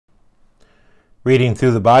Reading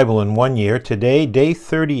through the Bible in 1 year. Today, day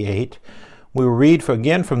 38, we will read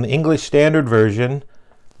again from the English Standard Version,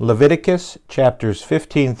 Leviticus chapters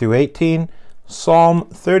 15 through 18, Psalm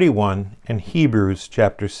 31, and Hebrews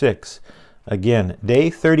chapter 6. Again, day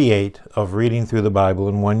 38 of reading through the Bible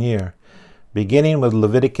in 1 year, beginning with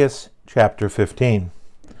Leviticus chapter 15.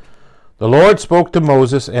 The Lord spoke to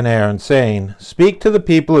Moses and Aaron, saying, Speak to the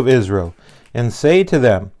people of Israel, and say to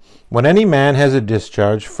them, When any man has a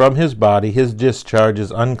discharge from his body, his discharge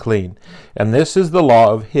is unclean. And this is the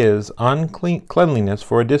law of his uncleanliness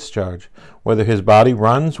for a discharge, whether his body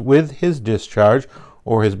runs with his discharge,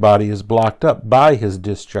 or his body is blocked up by his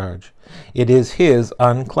discharge. It is his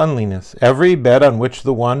uncleanliness. Every bed on which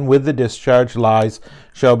the one with the discharge lies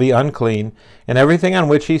shall be unclean, and everything on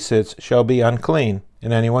which he sits shall be unclean.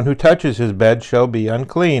 And anyone who touches his bed shall be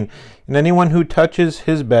unclean. And anyone who touches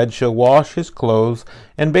his bed shall wash his clothes,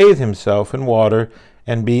 and bathe himself in water,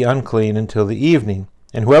 and be unclean until the evening.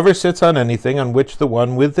 And whoever sits on anything on which the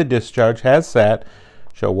one with the discharge has sat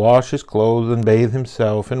shall wash his clothes, and bathe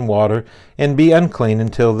himself in water, and be unclean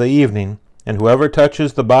until the evening. And whoever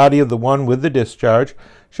touches the body of the one with the discharge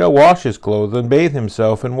shall wash his clothes, and bathe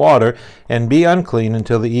himself in water, and be unclean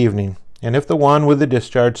until the evening. And if the one with the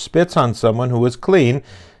discharge spits on someone who is clean,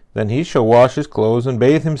 then he shall wash his clothes and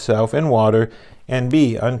bathe himself in water, and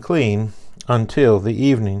be unclean until the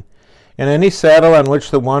evening. And any saddle on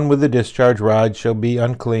which the one with the discharge rides shall be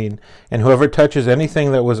unclean, and whoever touches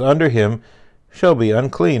anything that was under him shall be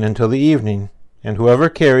unclean until the evening. And whoever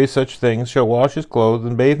carries such things shall wash his clothes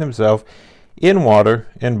and bathe himself in water,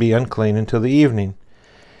 and be unclean until the evening.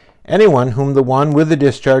 Anyone whom the one with the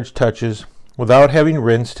discharge touches, without having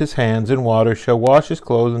rinsed his hands in water, shall wash his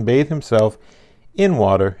clothes and bathe himself in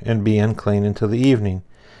water, and be unclean until the evening.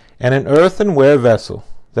 And an earthenware vessel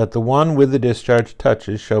that the one with the discharge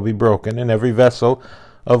touches shall be broken, and every vessel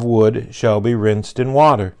of wood shall be rinsed in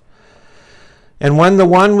water. And when the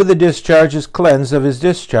one with the discharge is cleansed of his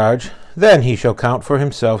discharge, then he shall count for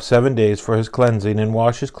himself 7 days for his cleansing, and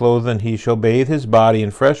wash his clothes, and he shall bathe his body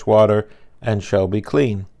in fresh water, and shall be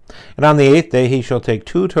clean. And on the 8th day he shall take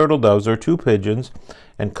 2 turtle doves or 2 pigeons,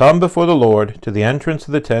 and come before the Lord to the entrance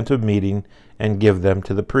of the tent of meeting, and give them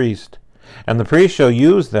to the priest. And the priest shall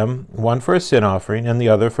use them, one for a sin offering, and the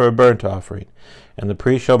other for a burnt offering. And the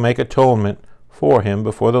priest shall make atonement for him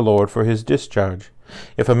before the Lord for his discharge.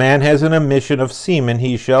 If a man has an emission of semen,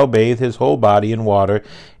 he shall bathe his whole body in water,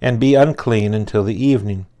 and be unclean until the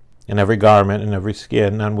evening. And every garment and every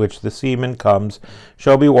skin on which the semen comes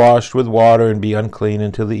shall be washed with water, and be unclean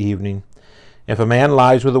until the evening. If a man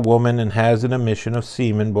lies with a woman and has an emission of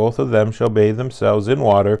semen, both of them shall bathe themselves in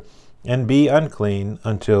water, and be unclean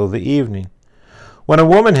until the evening. When a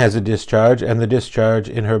woman has a discharge, and the discharge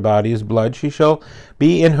in her body is blood, she shall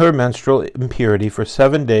be in her menstrual impurity for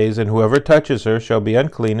 7 days, and whoever touches her shall be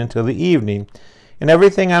unclean until the evening. And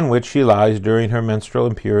everything on which she lies during her menstrual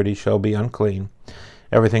impurity shall be unclean.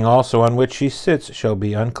 Everything also on which she sits shall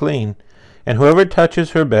be unclean. And whoever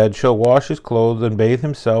touches her bed shall wash his clothes, and bathe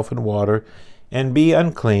himself in water, and be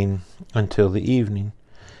unclean until the evening.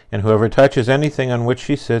 And whoever touches anything on which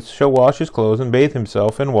she sits shall wash his clothes, and bathe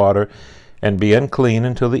himself in water, and be unclean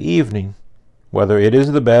until the evening. Whether it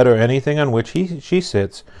is the bed or anything on which she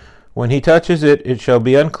sits, when he touches it, it shall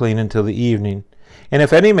be unclean until the evening. And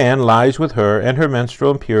if any man lies with her, and her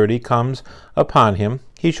menstrual impurity comes upon him,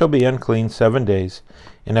 he shall be unclean 7 days,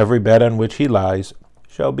 and every bed on which he lies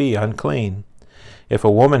shall be unclean. If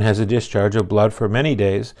a woman has a discharge of blood for many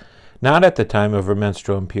days, not at the time of her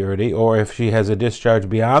menstrual impurity, or if she has a discharge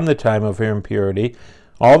beyond the time of her impurity,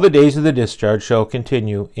 all the days of the discharge shall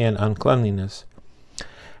continue in uncleanliness.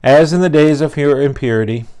 As in the days of her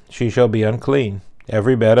impurity, she shall be unclean.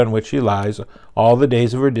 Every bed on which she lies, all the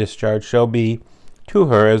days of her discharge shall be to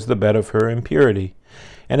her as the bed of her impurity.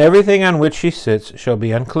 And everything on which she sits shall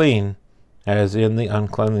be unclean, as in the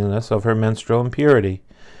uncleanliness of her menstrual impurity.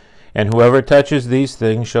 And whoever touches these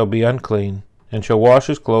things shall be unclean, and shall wash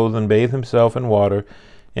his clothes, and bathe himself in water,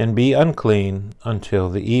 and be unclean until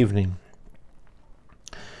the evening.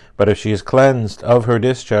 But if she is cleansed of her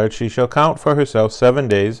discharge, she shall count for herself 7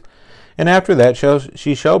 days, and after that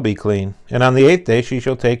she shall be clean. And on the 8th day she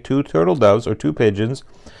shall take 2 turtle doves or 2 pigeons,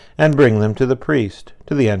 and bring them to the priest,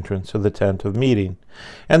 to the entrance of the tent of meeting.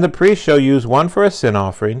 And the priest shall use one for a sin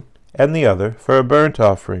offering, and the other for a burnt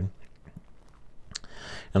offering.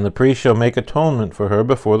 And the priest shall make atonement for her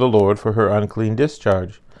before the Lord for her unclean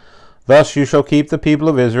discharge. Thus you shall keep the people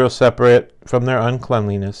of Israel separate from their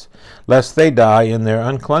uncleanliness, lest they die in their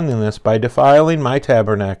uncleanliness by defiling my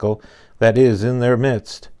tabernacle that is in their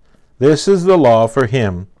midst. This is the law for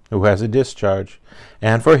him who has a discharge,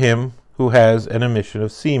 and for him who has an emission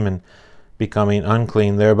of semen, becoming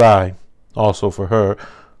unclean thereby. Also for her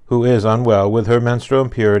who is unwell with her menstrual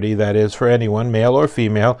impurity, that is, for anyone, male or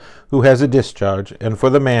female, who has a discharge, and for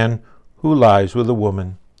the man who lies with a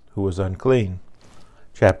woman who is unclean.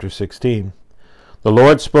 Chapter 16. The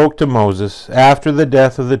Lord spoke to Moses after the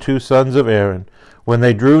death of the two sons of Aaron, when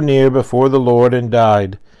they drew near before the Lord and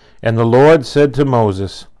died. And the Lord said to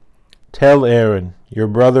Moses, Tell Aaron, your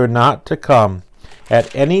brother, not to come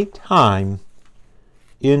at any time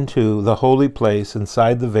into the holy place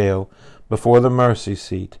inside the veil before the mercy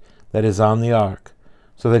seat that is on the ark,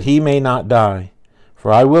 so that he may not die.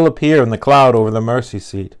 For I will appear in the cloud over the mercy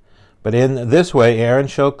seat. But in this way Aaron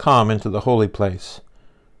shall come into the holy place,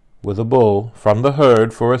 with a bull from the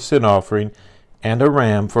herd for a sin offering, and a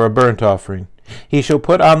ram for a burnt offering. He shall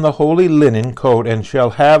put on the holy linen coat, and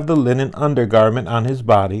shall have the linen undergarment on his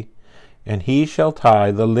body, and he shall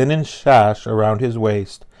tie the linen sash around his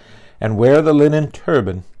waist, and wear the linen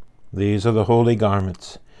turban. These are the holy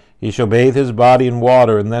garments. He shall bathe his body in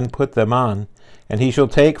water, and then put them on. And he shall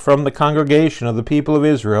take from the congregation of the people of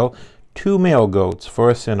Israel 2 male goats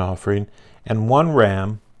for a sin offering, and 1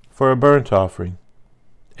 ram for a burnt offering.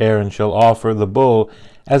 Aaron shall offer the bull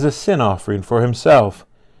as a sin offering for himself,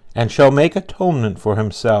 and shall make atonement for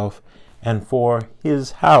himself and for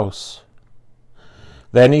his house.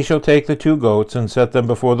 Then he shall take the 2 goats and set them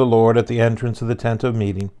before the Lord at the entrance of the tent of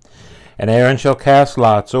meeting. And Aaron shall cast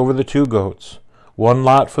lots over the 2 goats, 1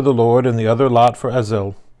 lot for the Lord, and the other lot for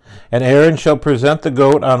Azel. And Aaron shall present the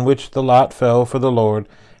goat on which the lot fell for the Lord,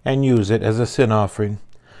 and use it as a sin offering.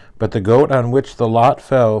 But the goat on which the lot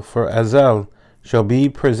fell for Azel shall be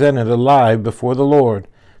presented alive before the Lord,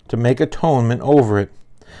 to make atonement over it,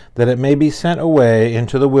 that it may be sent away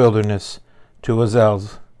into the wilderness to Azel.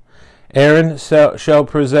 Aaron shall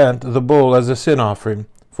present the bull as a sin offering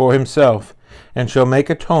for himself, and shall make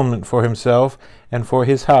atonement for himself and for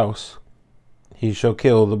his house. He shall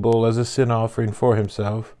kill the bull as a sin offering for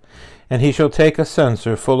himself, and he shall take a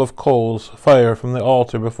censer full of coals, fire from the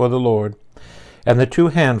altar before the Lord, and the 2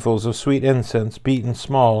 handfuls of sweet incense beaten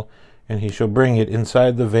small, and he shall bring it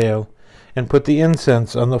inside the veil, and put the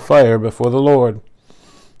incense on the fire before the Lord,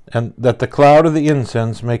 and that the cloud of the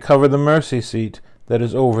incense may cover the mercy seat that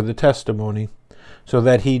is over the testimony, so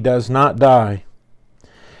that he does not die.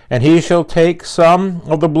 And he shall take some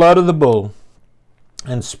of the blood of the bull,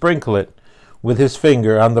 and sprinkle it with his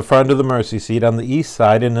finger on the front of the mercy seat on the east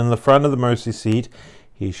side, and in the front of the mercy seat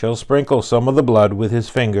he shall sprinkle some of the blood with his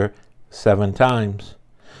finger 7 times.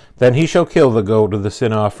 Then he shall kill the goat of the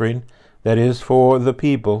sin offering that is for the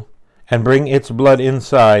people, and bring its blood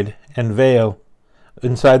inside the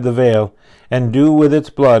veil, and do with its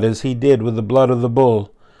blood as he did with the blood of the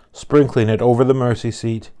bull, sprinkling it over the mercy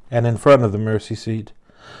seat and in front of the mercy seat.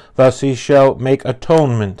 Thus he shall make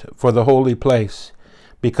atonement for the holy place,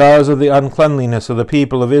 because of the uncleanliness of the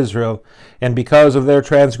people of Israel, and because of their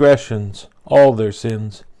transgressions, all their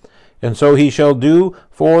sins. And so he shall do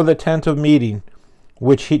for the tent of meeting,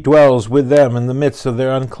 which he dwells with them in the midst of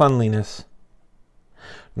their uncleanliness.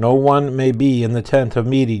 No one may be in the tent of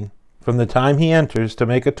meeting from the time he enters to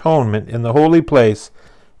make atonement in the holy place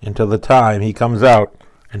until the time he comes out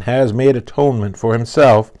and has made atonement for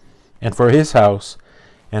himself and for his house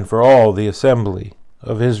and for all the assembly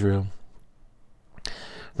of Israel.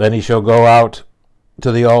 Then he shall go out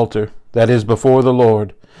to the altar that is before the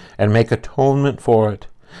Lord, and make atonement for it.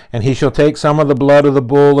 And he shall take some of the blood of the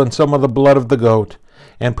bull and some of the blood of the goat,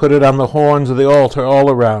 and put it on the horns of the altar all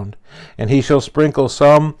around. And he shall sprinkle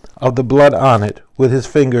some of the blood on it with his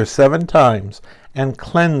finger 7 times, and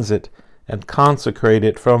cleanse it, and consecrate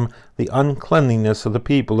it from the uncleanliness of the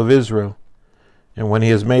people of Israel. And when he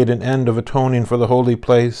has made an end of atoning for the holy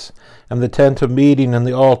place, and the tent of meeting and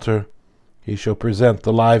the altar, he shall present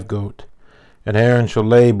the live goat. And Aaron shall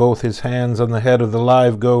lay both his hands on the head of the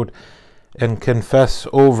live goat, and confess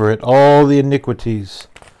over it all the iniquities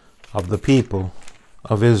of the people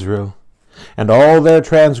of Israel, and all their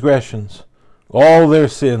transgressions, all their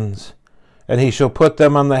sins. And he shall put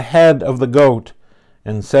them on the head of the goat,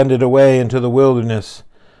 and send it away into the wilderness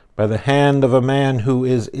by the hand of a man who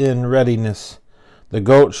is in readiness. The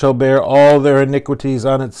goat shall bear all their iniquities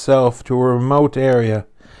on itself to a remote area,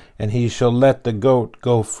 and he shall let the goat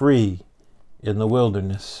go free in the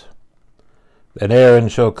wilderness. Then Aaron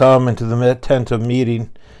shall come into the tent of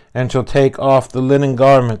meeting, and shall take off the linen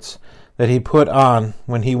garments that he put on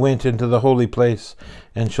when he went into the holy place,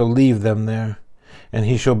 and shall leave them there. And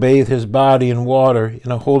he shall bathe his body in water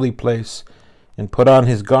in a holy place, and put on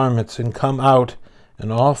his garments, and come out,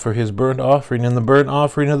 and offer his burnt offering and the burnt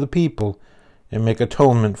offering of the people, and make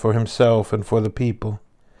atonement for himself and for the people.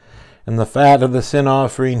 And the fat of the sin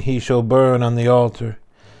offering he shall burn on the altar,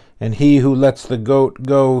 And he who lets the goat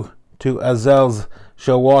go to Azel's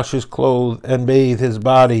shall wash his clothes and bathe his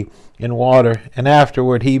body in water, and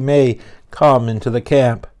afterward he may come into the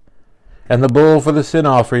camp. And the bull for the sin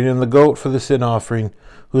offering, and the goat for the sin offering,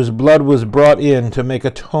 whose blood was brought in to make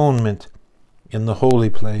atonement in the holy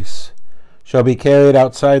place, shall be carried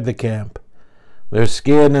outside the camp. Their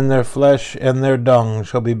skin and their flesh and their dung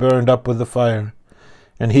shall be burned up with the fire.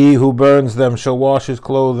 And he who burns them shall wash his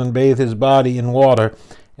clothes and bathe his body in water,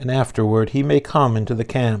 and afterward he may come into the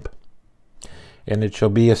camp. And it shall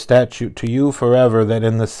be a statute to you forever, that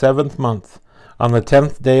in the 7th month, on the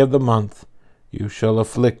 10th day of the month, you shall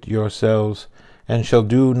afflict yourselves, and shall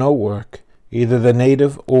do no work, either the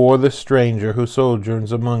native or the stranger who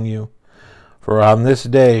sojourns among you. For on this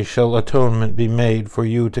day shall atonement be made for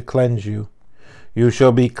you to cleanse you. You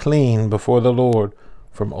shall be clean before the Lord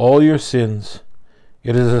from all your sins.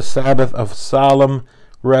 It is a Sabbath of solemn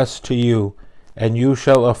rest to you, and you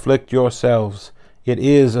shall afflict yourselves. It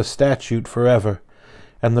is a statute forever.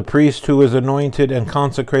 And the priest who is anointed and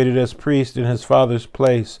consecrated as priest in his father's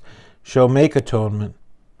place shall make atonement,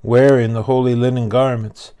 wearing the holy linen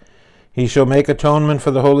garments. He shall make atonement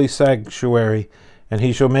for the holy sanctuary, and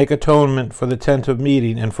he shall make atonement for the tent of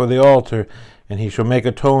meeting and for the altar, and he shall make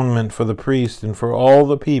atonement for the priest and for all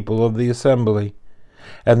the people of the assembly.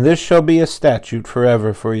 And this shall be a statute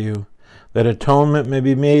forever for you, that atonement may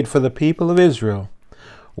be made for the people of Israel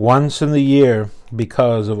once in the year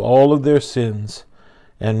because of all of their sins.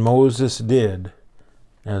 And Moses did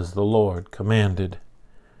as the Lord commanded.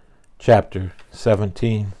 Chapter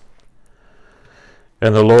 17.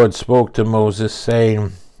 And the Lord spoke to Moses,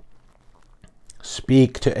 saying,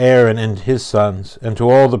 Speak to Aaron and his sons, and to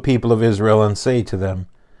all the people of Israel, and say to them,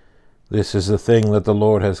 This is the thing that the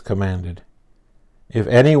Lord has commanded. If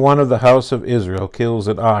any one of the house of Israel kills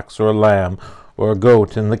an ox or a lamb or a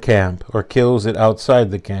goat in the camp, or kills it outside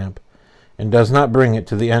the camp, and does not bring it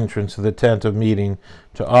to the entrance of the tent of meeting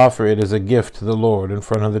to offer it as a gift to the Lord in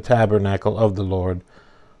front of the tabernacle of the Lord,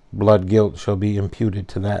 blood guilt shall be imputed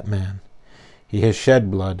to that man. He has shed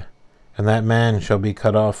blood, and that man shall be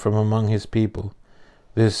cut off from among his people.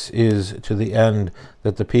 This is to the end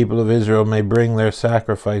that the people of Israel may bring their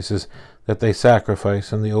sacrifices that they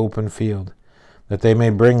sacrifice in the open field, that they may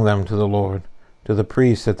bring them to the Lord, to the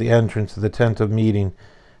priest at the entrance of the tent of meeting,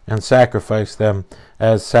 and sacrifice them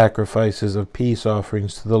as sacrifices of peace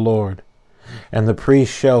offerings to the Lord. And the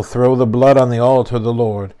priest shall throw the blood on the altar of the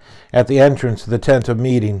Lord, at the entrance of the tent of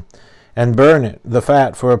meeting, and burn it, the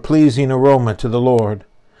fat, for a pleasing aroma to the Lord.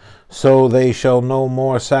 So they shall no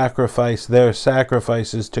more sacrifice their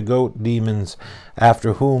sacrifices to goat demons,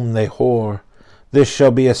 after whom they whore. This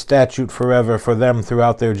shall be a statute forever for them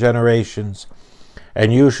throughout their generations.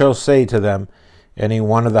 And you shall say to them, Any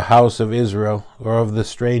one of the house of Israel, or of the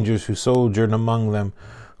strangers who sojourn among them,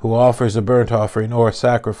 who offers a burnt offering or a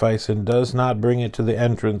sacrifice, and does not bring it to the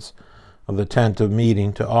entrance of the tent of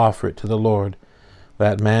meeting to offer it to the Lord,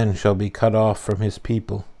 that man shall be cut off from his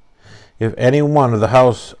people. If any one of the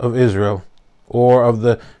house of Israel, or of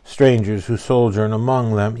the strangers who sojourn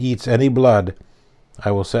among them, eats any blood,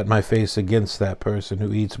 I will set my face against that person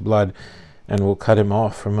who eats blood, and will cut him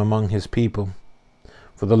off from among his people.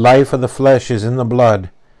 For the life of the flesh is in the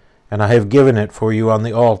blood, and I have given it for you on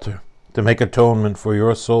the altar, to make atonement for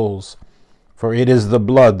your souls. For it is the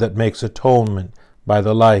blood that makes atonement by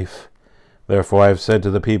the life. Therefore I have said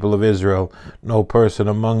to the people of Israel, No person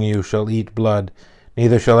among you shall eat blood,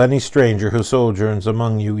 neither shall any stranger who sojourns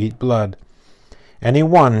among you eat blood. Any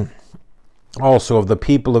one also of the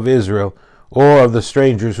people of Israel, or of the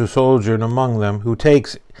strangers who sojourn among them, who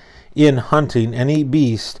takes in hunting any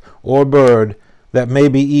beast or bird that may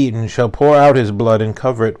be eaten, shall pour out his blood and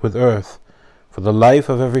cover it with earth. For the life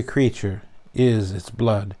of every creature is its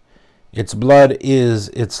blood. Its blood is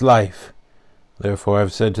its life. Therefore I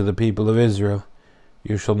have said to the people of Israel,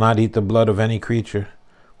 You shall not eat the blood of any creature,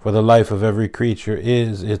 for the life of every creature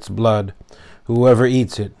is its blood. Whoever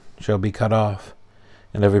eats it shall be cut off.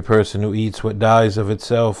 And every person who eats what dies of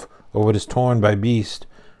itself, or what is torn by beast,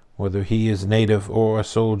 whether he is native or a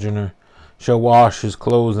sojourner, shall wash his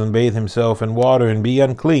clothes and bathe himself in water, and be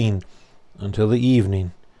unclean until the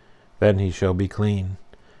evening. Then he shall be clean.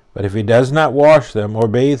 But if he does not wash them or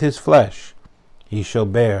bathe his flesh, he shall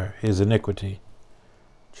bear his iniquity.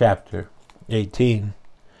 Chapter 18.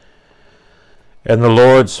 And the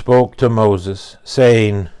Lord spoke to Moses,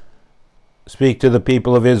 saying, Speak to the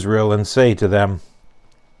people of Israel, and say to them,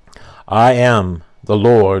 I am the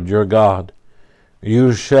Lord your God.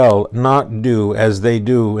 You shall not do as they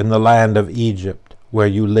do in the land of Egypt, where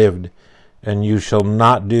you lived, and you shall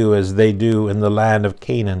not do as they do in the land of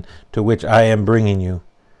Canaan, to which I am bringing you.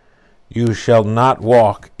 You shall not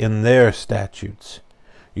walk in their statutes.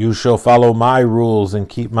 You shall follow my rules and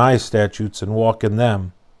keep my statutes and walk in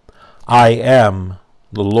them. I am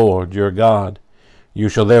the Lord your God. You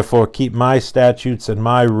shall therefore keep my statutes and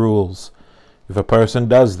my rules. If a person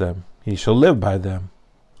does them, he shall live by them.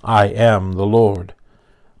 I am the Lord.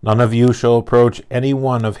 None of you shall approach any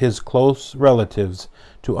one of his close relatives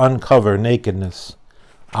to uncover nakedness.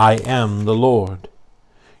 I am the Lord.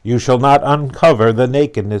 You shall not uncover the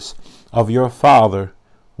nakedness of your father,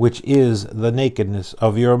 which is the nakedness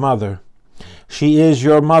of your mother. She is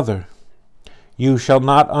your mother. You shall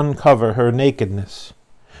not uncover her nakedness.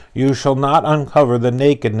 You shall not uncover the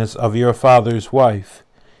nakedness of your father's wife.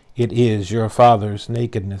 It is your father's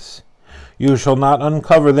nakedness. You shall not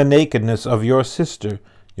uncover the nakedness of your sister,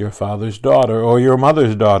 your father's daughter, or your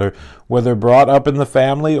mother's daughter, whether brought up in the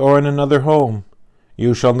family or in another home.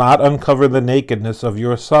 You shall not uncover the nakedness of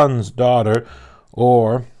your son's daughter,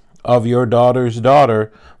 or of your daughter's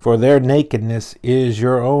daughter, for their nakedness is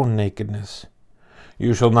your own nakedness.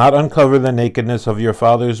 You shall not uncover the nakedness of your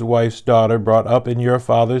father's wife's daughter brought up in your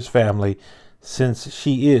father's family, since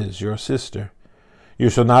she is your sister. You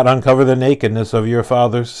shall not uncover the nakedness of your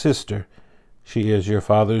father's sister. She is your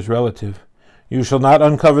father's relative. You shall not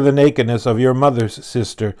uncover the nakedness of your mother's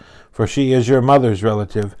sister, for she is your mother's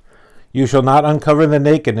relative. You shall not uncover the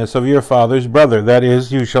nakedness of your father's brother, that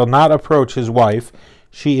is, you shall not approach his wife,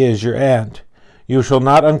 she is your aunt. You shall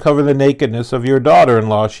not uncover the nakedness of your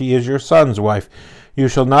daughter-in-law, she is your son's wife. You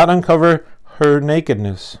shall not uncover her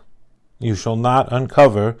nakedness. You shall not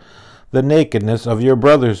uncover the nakedness of your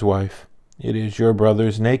brother's wife. It is your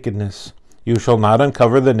brother's nakedness. You shall not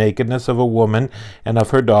uncover the nakedness of a woman and of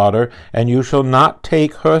her daughter, and you shall not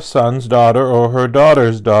take her son's daughter or her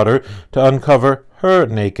daughter's daughter to uncover her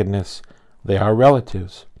nakedness. They are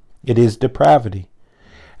relatives. It is depravity.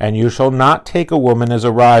 And you shall not take a woman as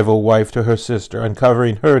a rival wife to her sister,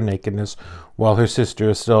 uncovering her nakedness while her sister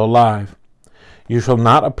is still alive. You shall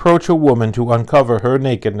not approach a woman to uncover her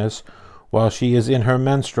nakedness while she is in her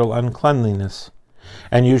menstrual uncleanliness.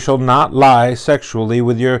 And you shall not lie sexually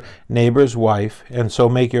with your neighbor's wife, and so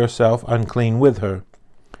make yourself unclean with her.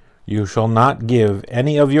 You shall not give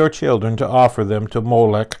any of your children to offer them to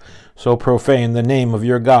Molech, so profane the name of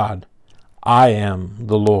your God. I am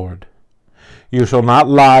the Lord. You shall not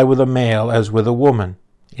lie with a male as with a woman.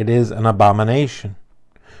 It is an abomination.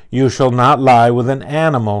 You shall not lie with an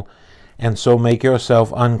animal, and so make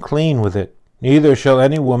yourself unclean with it. Neither shall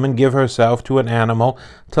any woman give herself to an animal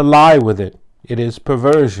to lie with it. It is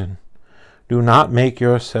perversion. Do not make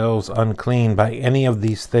yourselves unclean by any of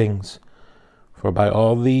these things. For by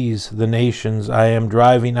all these the nations I am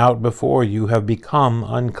driving out before you have become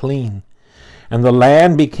unclean. And the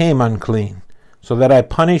land became unclean, so that I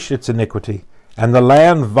punished its iniquity, and the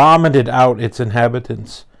land vomited out its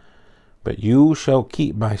inhabitants. But you shall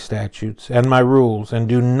keep my statutes and my rules, and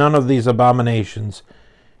do none of these abominations,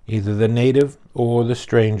 either the native or the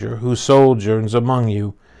stranger who sojourns among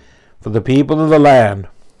you. For the people of the land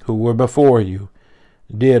who were before you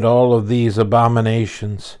did all of these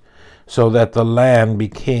abominations, so that the land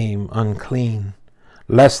became unclean.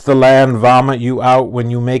 Lest the land vomit you out when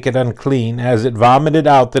you make it unclean, as it vomited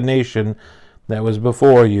out the nation that was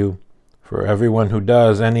before you. For everyone who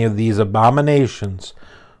does any of these abominations,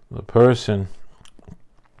 the person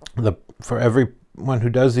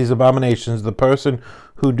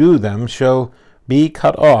who do them shall be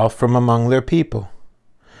cut off from among their people.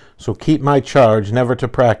 So keep my charge never to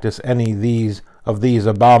practice any of these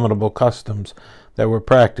abominable customs that were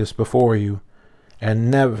practiced before you,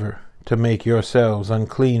 and never to make yourselves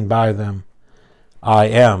unclean by them. I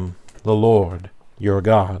am the Lord your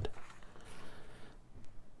God.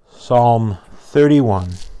 Psalm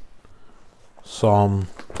 31. Psalm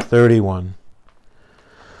 31.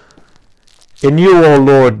 In you, O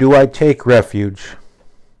Lord, do I take refuge.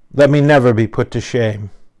 Let me never be put to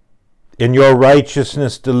shame. In your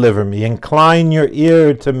righteousness deliver me. Incline your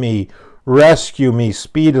ear to me. Rescue me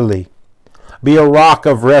speedily. Be a rock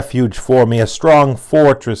of refuge for me, a strong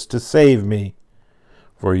fortress to save me.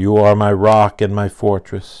 For you are my rock and my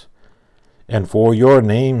fortress. And for your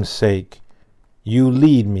name's sake, you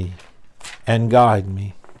lead me and guide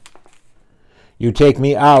me. You take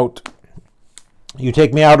me out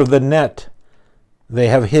of the net they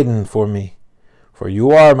have hidden for me. For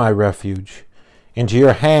you are my refuge. Into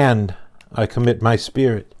your hand I commit my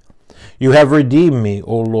spirit. You have redeemed me,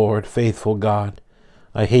 O Lord, faithful God.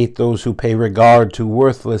 I hate those who pay regard to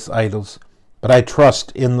worthless idols, but I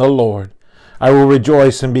trust in the Lord. I will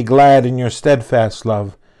rejoice and be glad in your steadfast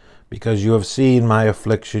love, because you have seen my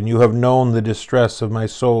affliction. You have known the distress of my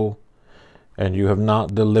soul, and you have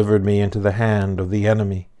not delivered me into the hand of the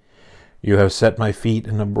enemy. You have set my feet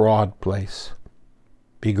in a broad place.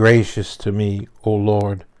 Be gracious to me, O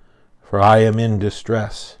Lord, for I am in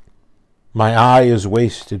distress. My eye is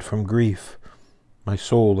wasted from grief, my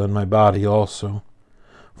soul and my body also.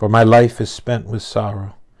 For my life is spent with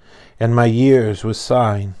sorrow, and my years with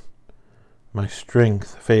sighing. My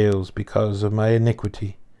strength fails because of my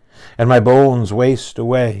iniquity, and my bones waste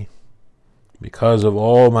away. Because of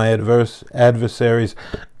all my adversaries,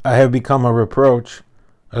 I have become a reproach,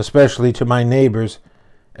 especially to my neighbors,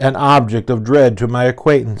 an object of dread to my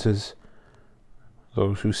acquaintances.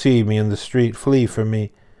 Those who see me in the street flee from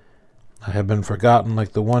me. I have been forgotten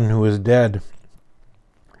like the one who is dead.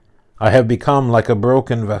 I have become like a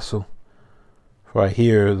broken vessel, for I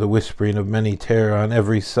hear the whispering of many terror on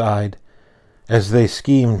every side, as they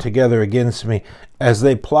scheme together against me, as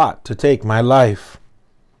they plot to take my life.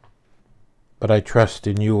 But I trust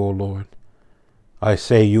in you, O Lord. I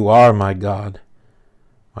say you are my God.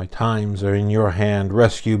 My times are in your hand.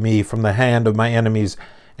 Rescue me from the hand of my enemies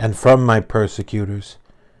and from my persecutors.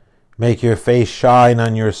 Make your face shine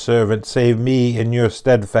on your servant. Save me in your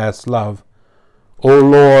steadfast love. O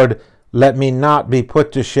Lord, let me not be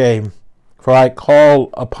put to shame, for I call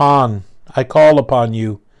upon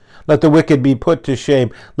you. Let the wicked be put to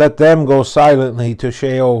shame. Let them go silently to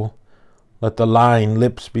Sheol. Let the lying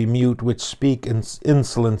lips be mute which speak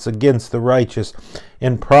insolence against the righteous,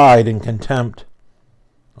 in pride and contempt.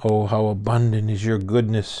 Oh, how abundant is your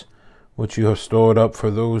goodness, which you have stored up for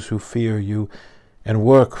those who fear you, and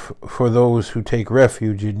work for those who take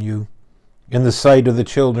refuge in you. In the sight of the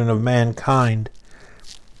children of mankind,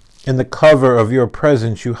 in the cover of your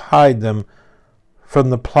presence you hide them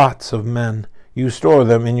from the plots of men. You store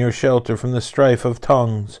them in your shelter from the strife of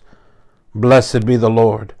tongues. Blessed be the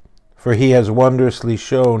Lord, for he has wondrously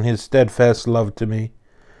shown his steadfast love to me.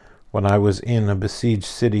 When I was in a besieged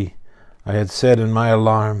city, I had said in my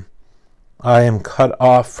alarm, I am cut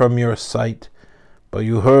off from your sight. But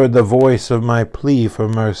you heard the voice of my plea for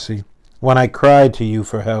mercy, when I cried to you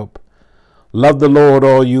for help. Love the Lord,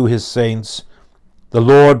 all you his saints. The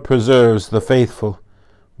Lord preserves the faithful,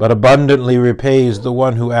 but abundantly repays the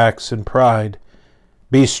one who acts in pride.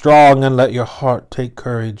 Be strong and let your heart take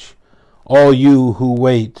courage, all you who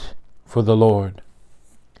wait for the Lord.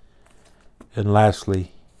 And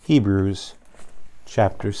lastly, Hebrews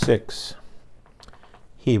chapter 6.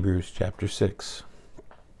 Hebrews chapter 6.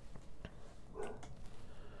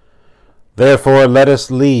 Therefore let us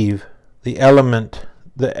leave the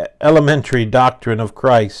elementary doctrine of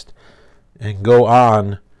Christ and go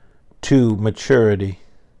on to maturity.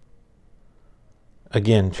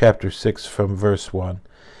 Again, chapter 6 from verse 1.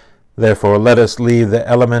 Therefore let us leave the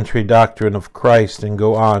elementary doctrine of Christ and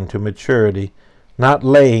go on to maturity, not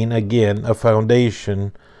laying again a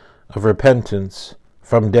foundation of repentance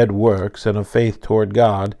from dead works and of faith toward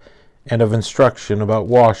God, and of instruction about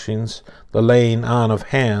washings, the laying on of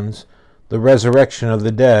hands, the resurrection of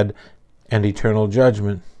the dead, and eternal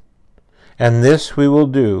judgment. And this we will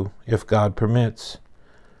do if God permits.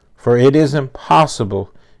 For it is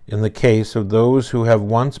impossible in the case of those who have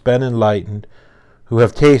once been enlightened, who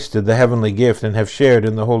have tasted the heavenly gift and have shared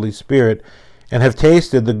in the Holy Spirit, and have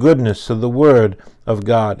tasted the goodness of the Word of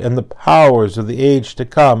God and the powers of the age to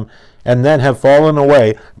come, and then have fallen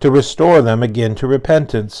away, to restore them again to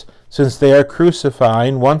repentance, since they are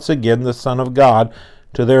crucifying once again the Son of God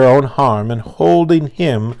to their own harm, and holding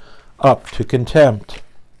him up to contempt.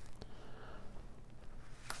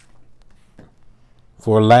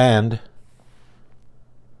 For land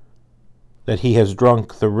that he has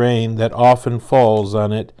drunk the rain that often falls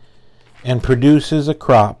on it, and produces a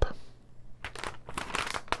crop,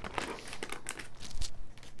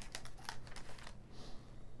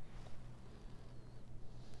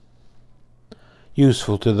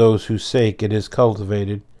 useful to those whose sake it is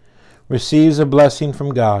cultivated, receives a blessing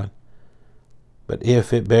from God. But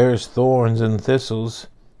if it bears thorns and thistles,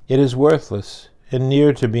 it is worthless and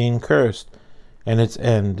near to being cursed, and its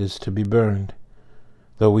end is to be burned.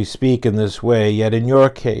 Though we speak in this way, yet in your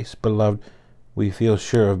case, beloved, we feel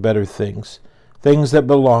sure of better things, things that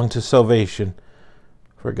belong to salvation.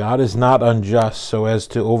 For God is not unjust so as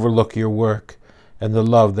to overlook your work and the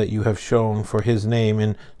love that you have shown for his name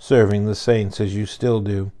in serving the saints as you still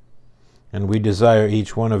do. And we desire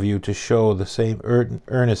each one of you to show the same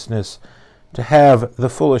earnestness, to have the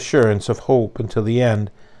full assurance of hope until the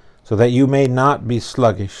end, so that you may not be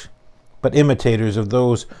sluggish, but imitators of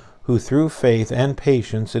those who through faith and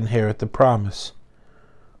patience inherit the promise.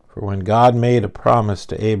 For when God made a promise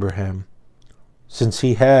to Abraham, since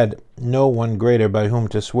he had no one greater by whom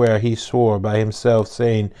to swear, he swore by himself,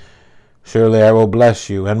 saying, Surely I will bless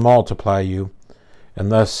you and multiply you.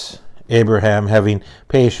 And thus Abraham, having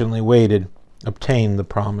patiently waited, obtained the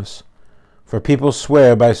promise. For people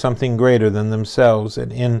swear by something greater than themselves,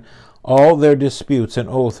 and in all their disputes an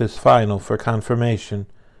oath is final for confirmation.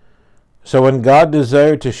 So when God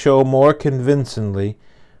desired to show more convincingly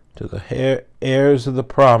to the heirs of the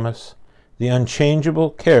promise the unchangeable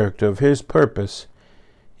character of his purpose,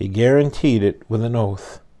 he guaranteed it with an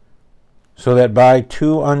oath, so that by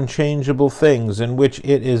two unchangeable things in which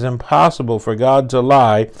it is impossible for God to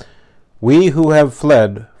lie, we who have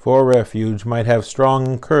fled for refuge might have strong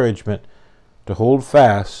encouragement to hold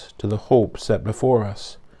fast to the hope set before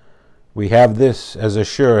us. We have this as a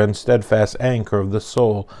sure and steadfast anchor of the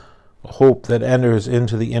soul, a hope that enters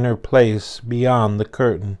into the inner place beyond the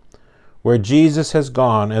curtain, where Jesus has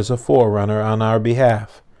gone as a forerunner on our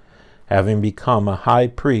behalf, having become a high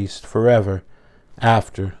priest forever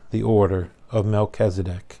after the order of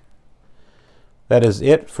Melchizedek. That is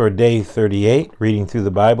it for day 38, reading through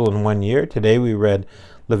the Bible in 1 year. Today we read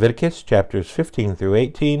Leviticus chapters 15 through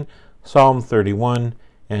 18, Psalm 31,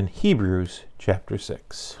 and Hebrews chapter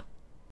 6.